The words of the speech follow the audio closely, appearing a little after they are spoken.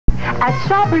At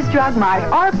Shoppers Drug Mart,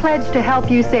 our pledge to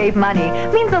help you save money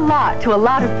means a lot to a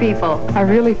lot of people. I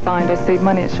really find I save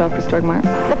money at Shoppers Drug Mart.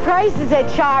 The prices at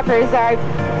Shoppers are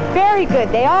very good.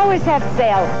 They always have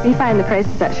sales. We find the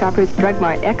prices at Shoppers Drug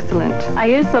Mart excellent. I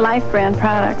use the Life brand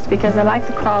products because I like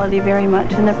the quality very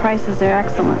much and the prices are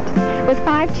excellent. With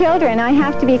 5 children, I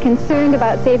have to be concerned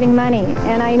about saving money,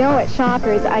 and I know at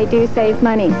Shoppers I do save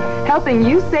money. Helping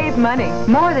you save money,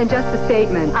 more than just a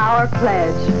statement, our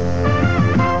pledge.